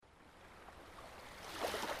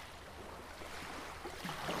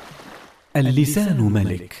اللسان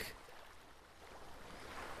ملك.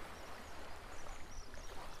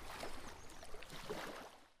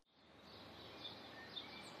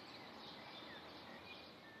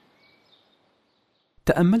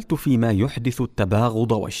 تأملت فيما يحدث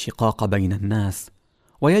التباغض والشقاق بين الناس،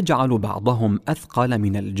 ويجعل بعضهم أثقل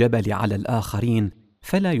من الجبل على الآخرين،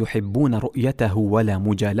 فلا يحبون رؤيته ولا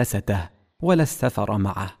مجالسته ولا السفر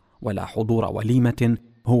معه ولا حضور وليمة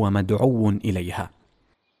هو مدعو إليها.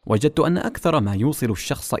 وجدت أن أكثر ما يوصل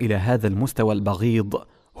الشخص إلى هذا المستوى البغيض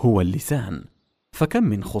هو اللسان. فكم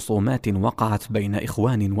من خصومات وقعت بين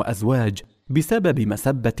إخوان وأزواج بسبب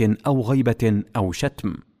مسبة أو غيبة أو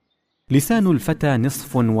شتم. لسان الفتى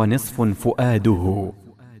نصف ونصف فؤاده،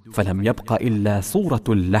 فلم يبق إلا صورة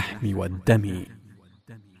اللحم والدم.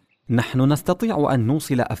 نحن نستطيع أن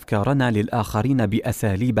نوصل أفكارنا للآخرين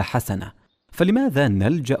بأساليب حسنة، فلماذا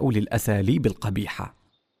نلجأ للأساليب القبيحة؟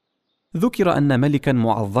 ذكر أن ملكا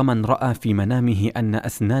معظما رأى في منامه أن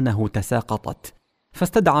أسنانه تساقطت،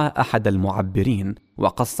 فاستدعى أحد المعبرين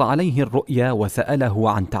وقص عليه الرؤيا وسأله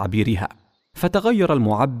عن تعبيرها، فتغير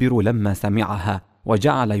المعبر لما سمعها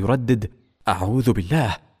وجعل يردد: أعوذ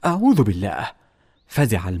بالله، أعوذ بالله.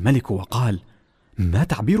 فزع الملك وقال: ما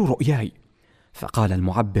تعبير رؤياي؟ فقال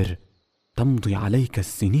المعبر: تمضي عليك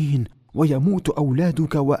السنين ويموت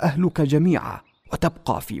أولادك وأهلك جميعا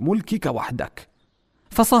وتبقى في ملكك وحدك.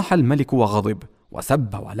 فصاح الملك وغضب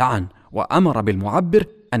وسب ولعن وأمر بالمعبر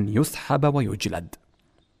أن يسحب ويجلد.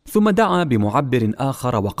 ثم دعا بمعبر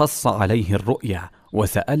آخر وقص عليه الرؤيا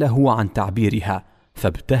وسأله عن تعبيرها،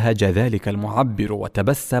 فابتهج ذلك المعبر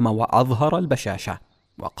وتبسم وأظهر البشاشة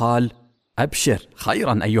وقال: أبشر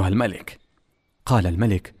خيرا أيها الملك. قال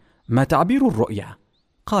الملك: ما تعبير الرؤيا؟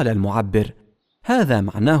 قال المعبر: هذا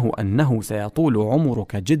معناه أنه سيطول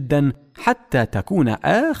عمرك جدا حتى تكون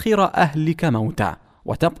آخر أهلك موتا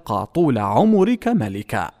وتبقى طول عمرك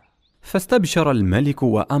ملكا. فاستبشر الملك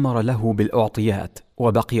وأمر له بالأعطيات،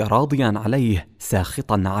 وبقي راضيا عليه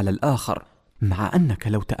ساخطا على الآخر، مع أنك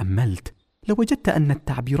لو تأملت لوجدت أن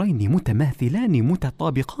التعبيرين متماثلان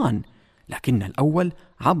متطابقان، لكن الأول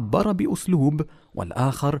عبر بأسلوب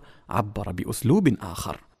والآخر عبر بأسلوب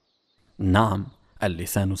آخر. نعم،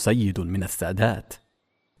 اللسان سيد من السادات.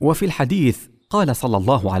 وفي الحديث قال صلى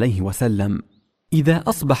الله عليه وسلم: إذا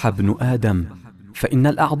أصبح ابن آدم فإن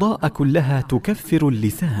الأعضاء كلها تكفر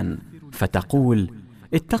اللسان، فتقول: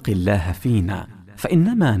 اتق الله فينا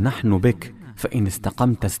فإنما نحن بك، فإن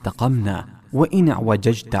استقمت استقمنا وإن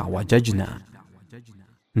اعوججت اعوججنا.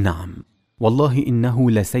 نعم والله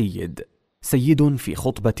إنه لسيد، سيد في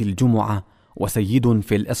خطبة الجمعة، وسيد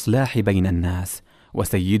في الإصلاح بين الناس،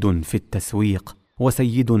 وسيد في التسويق،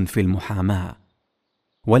 وسيد في المحاماة.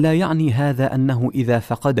 ولا يعني هذا أنه إذا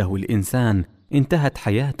فقده الإنسان انتهت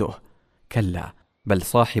حياته، كلا، بل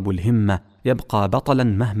صاحب الهمة يبقى بطلا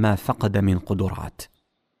مهما فقد من قدرات.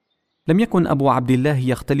 لم يكن أبو عبد الله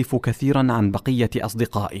يختلف كثيرا عن بقية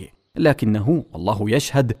أصدقائه، لكنه والله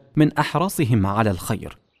يشهد من أحرصهم على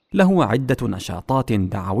الخير. له عدة نشاطات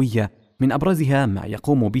دعوية، من أبرزها ما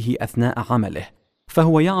يقوم به أثناء عمله،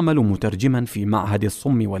 فهو يعمل مترجما في معهد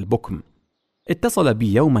الصم والبكم. اتصل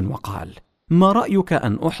بي يوما وقال: ما رأيك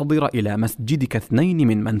أن أحضر إلى مسجدك 2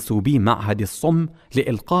 من منسوبي معهد الصم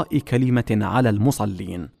لإلقاء كلمة على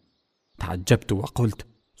المصلين؟ تعجبت وقلت: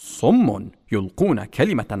 صم يلقون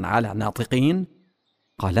كلمة على ناطقين؟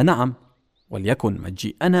 قال: نعم، وليكن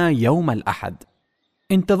مجيئنا يوم الأحد.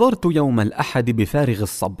 انتظرت يوم الأحد بفارغ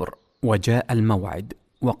الصبر، وجاء الموعد.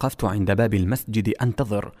 وقفت عند باب المسجد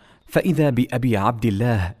أنتظر، فإذا بأبي عبد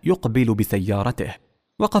الله يقبل بسيارته.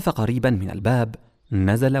 وقف قريبا من الباب،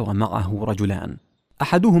 نزل ومعه رجلان،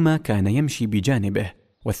 أحدهما كان يمشي بجانبه،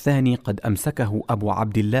 والثاني قد أمسكه أبو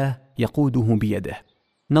عبد الله يقوده بيده.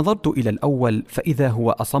 نظرت إلى الأول فإذا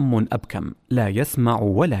هو أصم أبكم، لا يسمع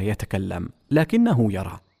ولا يتكلم لكنه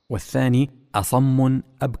يرى، والثاني أصم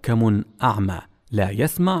أبكم أعمى، لا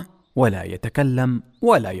يسمع ولا يتكلم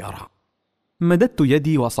ولا يرى. مددت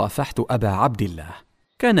يدي وصافحت أبا عبد الله.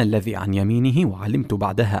 كان الذي عن يمينه، وعلمت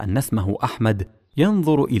بعدها أن اسمه أحمد،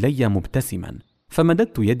 ينظر إلي مبتسما،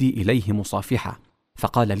 فمددت يدي إليه مصافحة،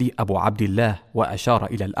 فقال لي أبو عبد الله وأشار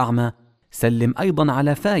إلى الأعمى: سلم أيضا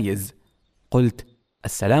على فايز. قلت: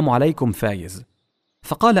 السلام عليكم فايز.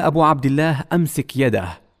 فقال أبو عبد الله: أمسك يده،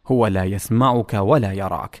 هو لا يسمعك ولا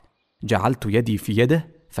يراك. جعلت يدي في يده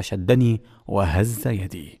فشدني وهز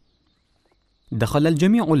يدي. دخل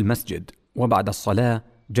الجميع المسجد، وبعد الصلاة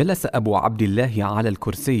جلس أبو عبد الله على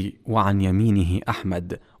الكرسي، وعن يمينه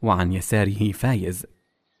أحمد وعن يساره فايز.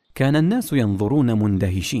 كان الناس ينظرون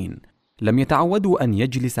مندهشين، لم يتعودوا أن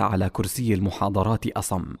يجلس على كرسي المحاضرات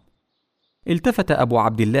أصم. التفت أبو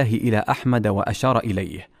عبد الله إلى أحمد وأشار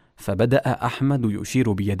إليه، فبدأ أحمد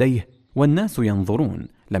يشير بيديه والناس ينظرون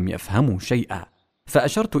لم يفهموا شيئا،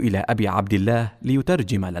 فأشرت إلى أبي عبد الله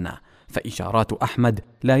ليترجم لنا، فإشارات أحمد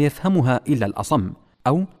لا يفهمها إلا الأصم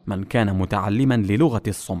أو من كان متعلما للغة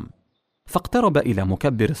الصم. فاقترب إلى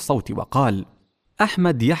مكبر الصوت وقال: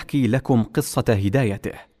 أحمد يحكي لكم قصة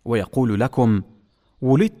هدايته ويقول لكم: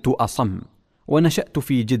 ولدت أصم ونشأت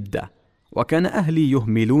في جدة، وكان أهلي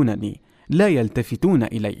يهملونني لا يلتفتون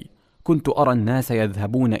إلي، كنت أرى الناس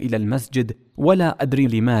يذهبون إلى المسجد ولا أدري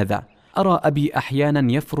لماذا، أرى أبي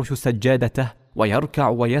أحيانا يفرش سجادته ويركع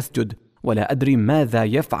ويسجد ولا أدري ماذا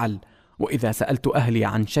يفعل، وإذا سألت أهلي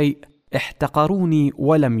عن شيء احتقروني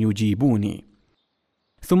ولم يجيبوني.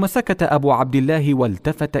 ثم سكت أبو عبد الله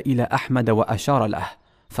والتفت إلى أحمد وأشار له،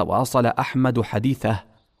 فواصل أحمد حديثه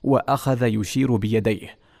وأخذ يشير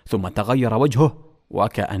بيديه، ثم تغير وجهه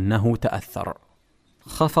وكأنه تأثر.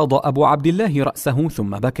 خفض أبو عبد الله رأسه ثم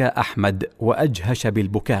بكى أحمد وأجهش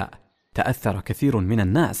بالبكاء. تأثر كثير من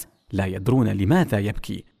الناس لا يدرون لماذا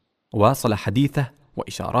يبكي. واصل حديثه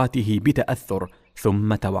وإشاراته بتأثر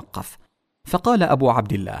ثم توقف، فقال أبو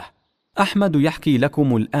عبد الله: أحمد يحكي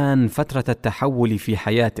لكم الآن فترة التحول في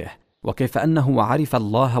حياته، وكيف أنه عرف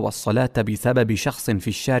الله والصلاة بسبب شخص في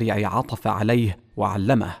الشارع عطف عليه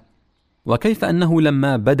وعلمه، وكيف أنه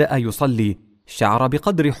لما بدأ يصلي شعر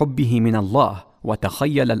بقدر حبه من الله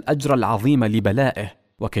وتخيل الأجر العظيم لبلائه،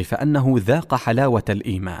 وكيف أنه ذاق حلاوة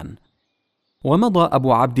الإيمان. ومضى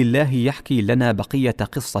أبو عبد الله يحكي لنا بقية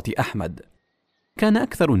قصة أحمد. كان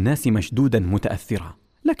أكثر الناس مشدودا متأثرا،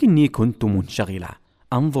 لكني كنت منشغلا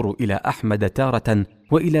أنظر إلى أحمد تارة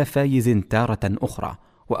وإلى فايز تارة أخرى،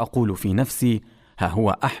 وأقول في نفسي: ها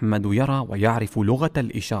هو أحمد يرى ويعرف لغة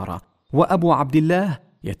الإشارة، وأبو عبد الله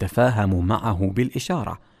يتفاهم معه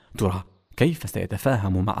بالإشارة، ترى كيف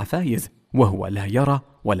سيتفاهم مع فايز وهو لا يرى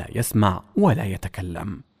ولا يسمع ولا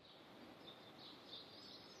يتكلم؟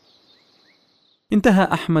 انتهى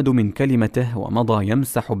أحمد من كلمته ومضى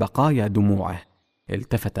يمسح بقايا دموعه.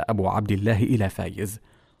 التفت أبو عبد الله إلى فايز.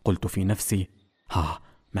 قلت في نفسي: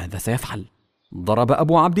 ماذا سيفعل؟ ضرب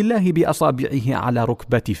أبو عبد الله بأصابعه على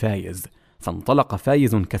ركبة فايز، فانطلق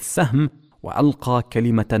فايز كالسهم وألقى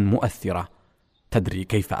كلمة مؤثرة. تدري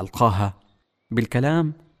كيف ألقاها؟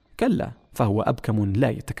 بالكلام؟ كلا، فهو أبكم لا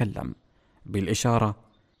يتكلم. بالإشارة؟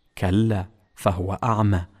 كلا، فهو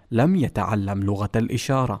أعمى لم يتعلم لغة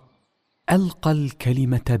الإشارة. ألقى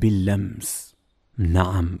الكلمة باللمس.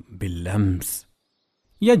 نعم، باللمس.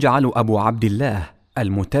 يجعل أبو عبد الله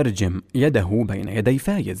المترجم يده بين يدي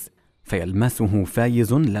فايز، فيلمسه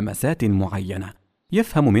فايز لمسات معينة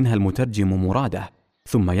يفهم منها المترجم مراده،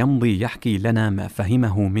 ثم يمضي يحكي لنا ما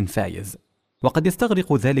فهمه من فايز. وقد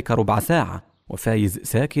يستغرق ذلك ربع ساعة، وفايز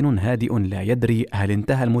ساكن هادئ لا يدري هل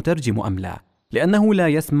انتهى المترجم أم لا، لأنه لا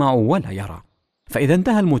يسمع ولا يرى. فإذا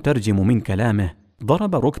انتهى المترجم من كلامه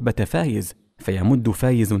ضرب ركبة فايز، فيمد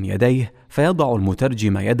فايز يديه فيضع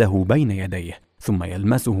المترجم يده بين يديه، ثم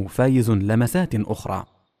يلمسه فايز لمسات أخرى.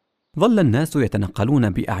 ظل الناس يتنقلون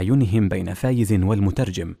بأعينهم بين فايز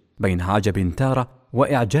والمترجم، بين عجب تارة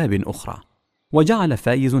وإعجاب أخرى. وجعل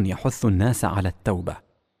فايز يحث الناس على التوبة.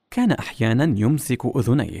 كان أحيانا يمسك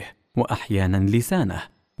أذنيه، وأحيانا لسانه،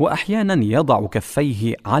 وأحيانا يضع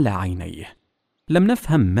كفيه على عينيه. لم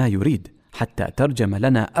نفهم ما يريد حتى ترجم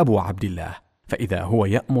لنا أبو عبد الله، فإذا هو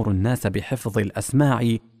يأمر الناس بحفظ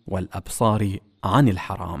الأسماع والأبصار عن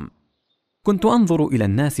الحرام. كنت أنظر إلى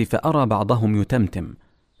الناس فأرى بعضهم يتمتم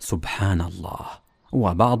سبحان الله،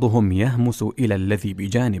 وبعضهم يهمس إلى الذي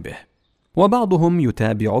بجانبه، وبعضهم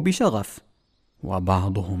يتابع بشغف،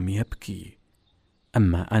 وبعضهم يبكي.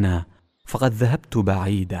 أما أنا فقد ذهبت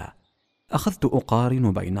بعيدا، أخذت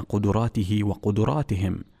أقارن بين قدراته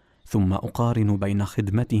وقدراتهم، ثم أقارن بين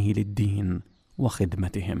خدمته للدين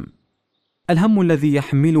وخدمتهم. الهم الذي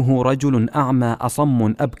يحمله رجل أعمى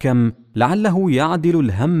أصم أبكم لعله يعدل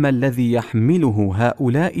الهم الذي يحمله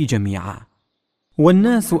هؤلاء جميعا.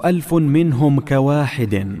 والناس 1000 منهم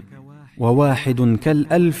كواحد، وواحد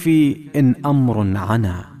كالألف إن أمر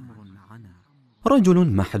عنا.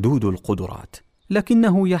 رجل محدود القدرات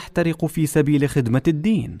لكنه يحترق في سبيل خدمة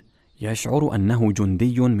الدين، يشعر أنه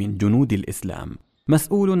جندي من جنود الإسلام،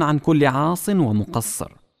 مسؤول عن كل عاص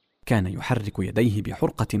ومقصر. كان يحرك يديه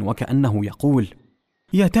بحرقة وكأنه يقول: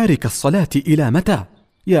 يا تارك الصلاة إلى متى؟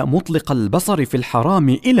 يا مطلق البصر في الحرام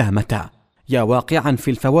إلى متى؟ يا واقعا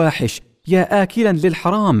في الفواحش، يا آكلا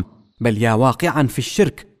للحرام، بل يا واقعا في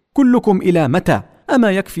الشرك، كلكم إلى متى؟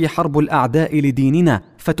 أما يكفي حرب الأعداء لديننا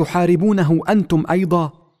فتحاربونه أنتم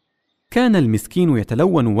أيضا؟ كان المسكين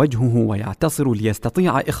يتلون وجهه ويعتصر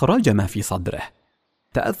ليستطيع إخراج ما في صدره.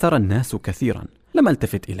 تأثر الناس كثيرا، لم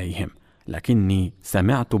التفت إليهم، لكني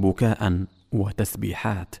سمعت بكاء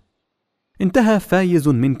وتسبيحات. انتهى فايز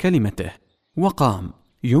من كلمته وقام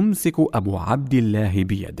يمسك أبو عبد الله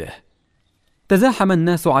بيده. تزاحم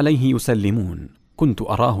الناس عليه يسلمون، كنت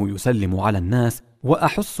أراه يسلم على الناس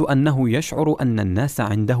وأحس أنه يشعر أن الناس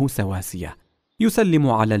عنده سواسية، يسلم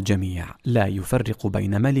على الجميع، لا يفرق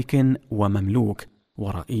بين ملك ومملوك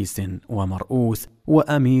ورئيس ومرؤوس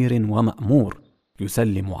وأمير ومأمور،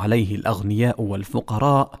 يسلم عليه الأغنياء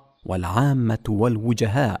والفقراء والعامة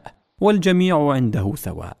والوجهاء، والجميع عنده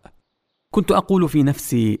سواء. كنت أقول في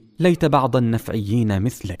نفسي: ليت بعض النفعيين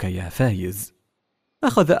مثلك يا فايز.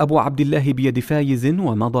 أخذ أبو عبد الله بيد فايز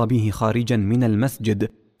ومضى به خارجا من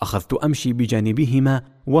المسجد. أخذت أمشي بجانبهما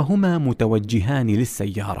وهما متوجهان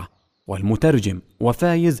للسيارة، والمترجم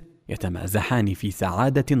وفايز يتمازحان في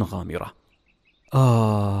سعادة غامرة.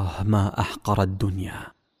 ما أحقر الدنيا!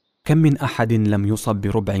 كم من أحد لم يصب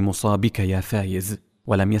بربع مصابك يا فايز،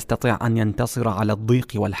 ولم يستطع أن ينتصر على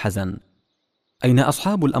الضيق والحزن. أين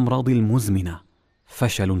أصحاب الأمراض المزمنة؟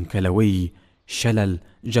 فشل كلوي، شلل،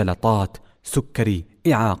 جلطات، سكري،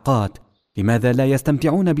 إعاقات. لماذا لا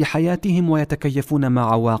يستمتعون بحياتهم ويتكيفون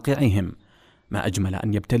مع واقعهم؟ ما أجمل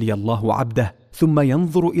أن يبتلي الله عبده ثم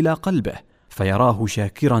ينظر إلى قلبه فيراه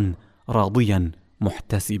شاكرا راضيا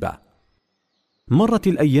محتسبا. مرت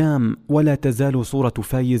الأيام ولا تزال صورة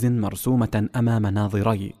فايز مرسومة أمام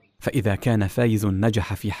ناظري، فإذا كان فايز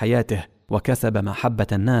نجح في حياته وكسب محبة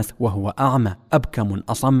الناس وهو أعمى أبكم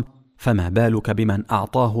أصم، فما بالك بمن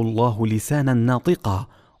أعطاه الله لسانا ناطقا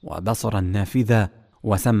وبصرا نافذا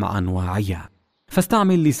وسمعا واعيا؟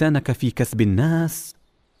 فاستعمل لسانك في كسب الناس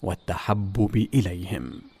والتحبب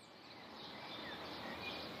إليهم.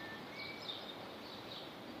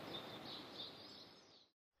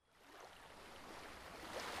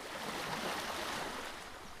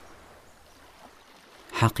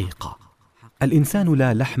 حقيقة، الإنسان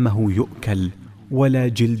لا لحمه يؤكل ولا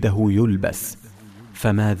جلده يلبس،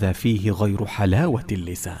 فماذا فيه غير حلاوة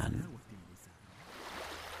اللسان؟